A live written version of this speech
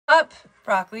Up,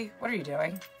 broccoli. What are you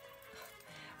doing?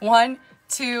 1,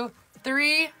 2,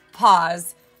 3,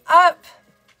 pause. Up.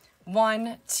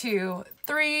 1, 2,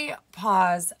 3,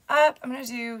 pause. Up. I'm going to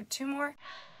do 2 more.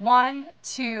 1,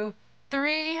 2,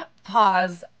 3,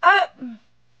 pause. Up.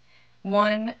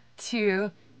 1,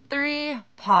 2, 3,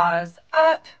 pause.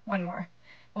 Up. 1 more.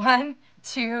 1,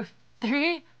 2,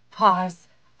 3, pause.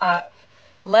 Up.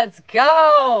 Let's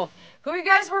go. Who were you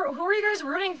guys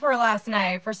rooting for last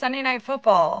night for Sunday Night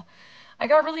Football? I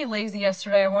got really lazy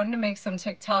yesterday. I wanted to make some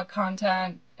TikTok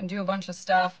content and do a bunch of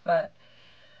stuff, but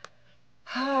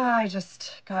I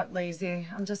just got lazy.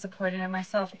 I'm disappointed in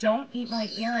myself. Don't eat my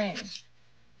earring.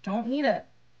 Don't eat it.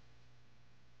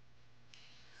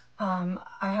 I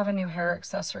have a new hair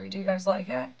accessory. Do you guys like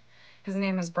it? His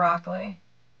name is Broccoli.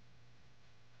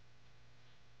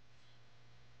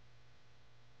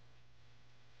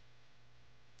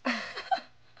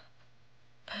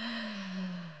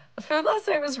 The food last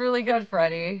night was really good,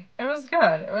 Freddie. It was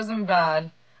good. It wasn't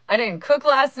bad. I didn't cook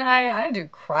last night. I didn't do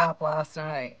crap last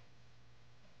night.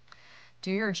 Do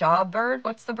your job, bird.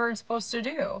 What's the bird supposed to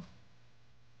do?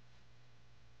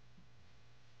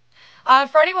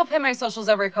 Freddie will pin my socials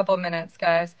every couple minutes,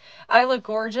 guys. I look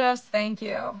gorgeous. Thank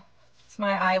you. It's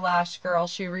my eyelash girl.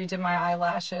 She redid my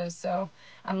eyelashes, so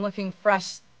I'm looking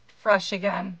fresh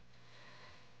again.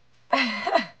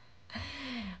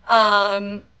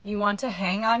 You want to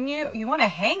hang on you? You want to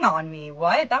hang on me?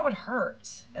 What? That would hurt.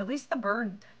 At least the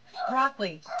bird.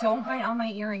 Broccoli, don't bite on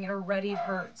my earring. It already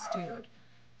hurts, dude.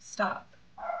 Stop.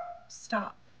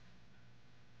 Stop.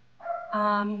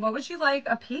 What would you like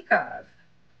a peek of?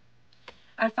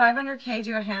 At 500K,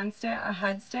 do a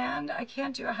headstand. I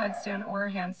can't do a headstand or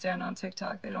a handstand on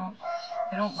TikTok. They don't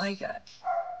like it.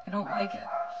 They don't like it.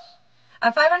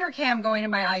 At 500K, I'm going to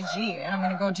my IG, and I'm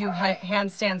going to go do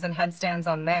handstands and headstands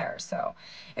on there. So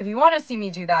if you want to see me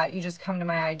do that, you just come to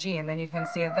my IG, and then you can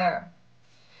see it there.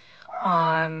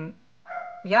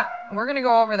 Yeah, we're going to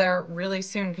go over there really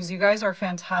soon because you guys are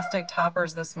fantastic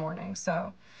toppers this morning.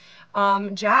 So,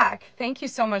 Jack, thank you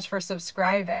so much for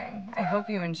subscribing. I hope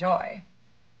you enjoy.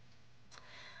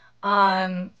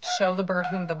 Show the bird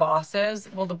whom the boss is.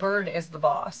 Well, the bird is the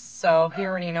boss, so he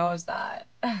already knows that.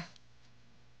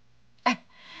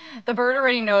 The bird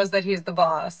already knows that he's the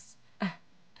boss.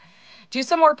 Do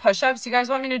some more push-ups. You guys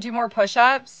want me to do more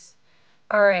push-ups?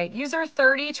 All right. User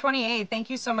 3028, thank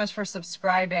you so much for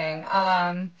subscribing.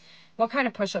 What kind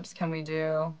of push-ups can we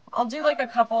do? I'll do like a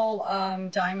couple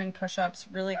diamond push-ups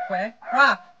really quick.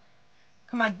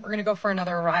 Come on. We're going to go for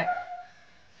another ride.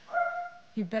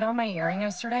 You bit on my earring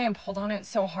yesterday and pulled on it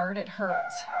so hard it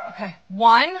hurts. Okay.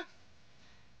 1,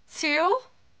 2,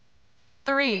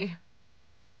 3.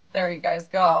 There you guys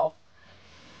go.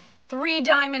 3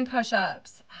 diamond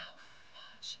push-ups. Oh,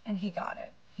 gosh. And he got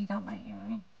it. He got my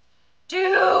earring.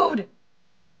 Dude!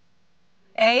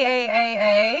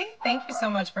 A. Thank you so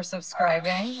much for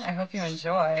subscribing. I hope you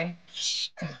enjoy.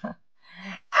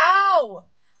 Ow!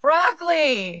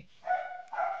 Broccoli!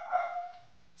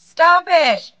 Stop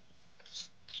it!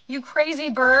 You crazy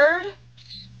bird.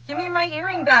 Give me my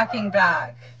earring backing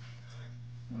back.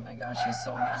 Oh my gosh, he's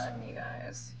so mad at me,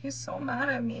 guys. He's so mad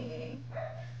at me.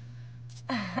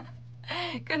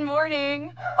 Good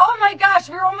morning. Oh my gosh,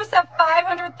 we're almost at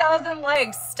 500,000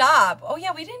 likes. Stop. Oh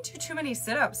yeah, we didn't do too many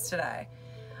sit-ups today.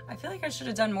 I feel like I should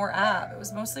have done more ab. It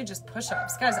was mostly just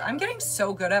push-ups. Guys, I'm getting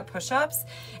so good at push-ups,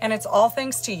 and it's all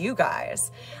thanks to you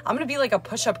guys. I'm gonna be like a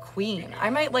push-up queen. I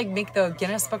might like make the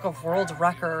Guinness Book of World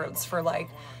Records for like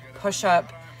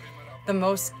push-up, the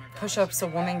most push-ups a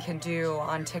woman can do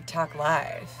on TikTok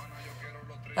Live.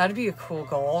 That'd be a cool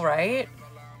goal, right?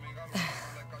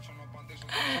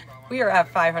 We are at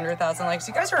 500,000 likes.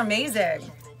 You guys are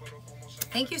amazing.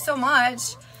 Thank you so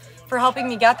much for helping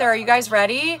me get there. Are you guys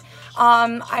ready?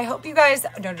 I hope you guys,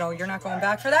 no, you're not going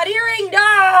back for that earring.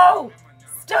 No,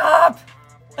 stop.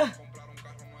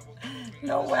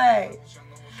 No way.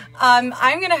 I'm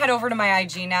going to head over to my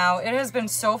IG now. It has been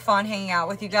so fun hanging out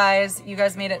with you guys. You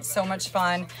guys made it so much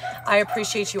fun. I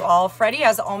appreciate you all. Freddie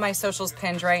has all my socials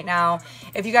pinned right now.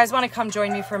 If you guys want to come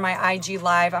join me for my IG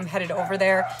live, I'm headed over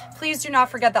there. Please do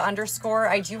not forget the _.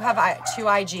 I do have 2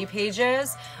 IG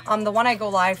pages. The one I go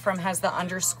live from has the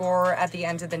 _ at the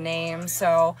end of the name.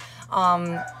 So,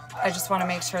 I just want to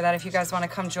make sure that if you guys want to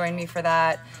come join me for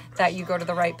that you go to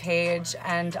the right page.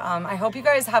 And I hope you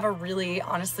guys have a really,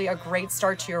 honestly, a great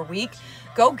start to your week.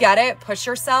 Go get it, push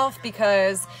yourself,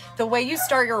 because the way you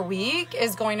start your week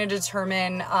is going to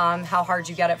determine how hard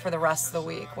you get it for the rest of the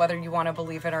week, whether you want to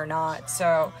believe it or not.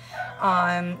 So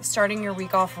starting your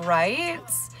week off right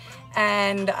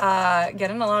and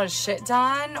getting a lot of shit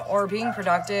done or being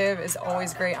productive is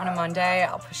always great on a Monday.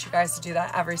 I'll push you guys to do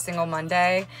that every single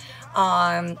Monday.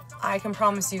 I can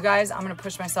promise you guys I'm gonna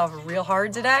push myself real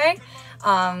hard today.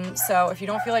 So if you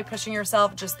don't feel like pushing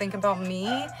yourself, just think about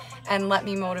me and let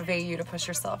me motivate you to push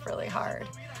yourself really hard.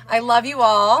 I love you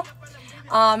all.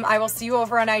 I will see you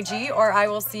over on IG, or I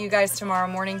will see you guys tomorrow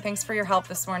morning. Thanks for your help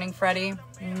this morning, Freddie.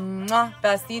 Mwah.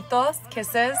 Besitos,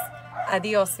 kisses.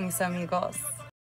 Adios, mis amigos.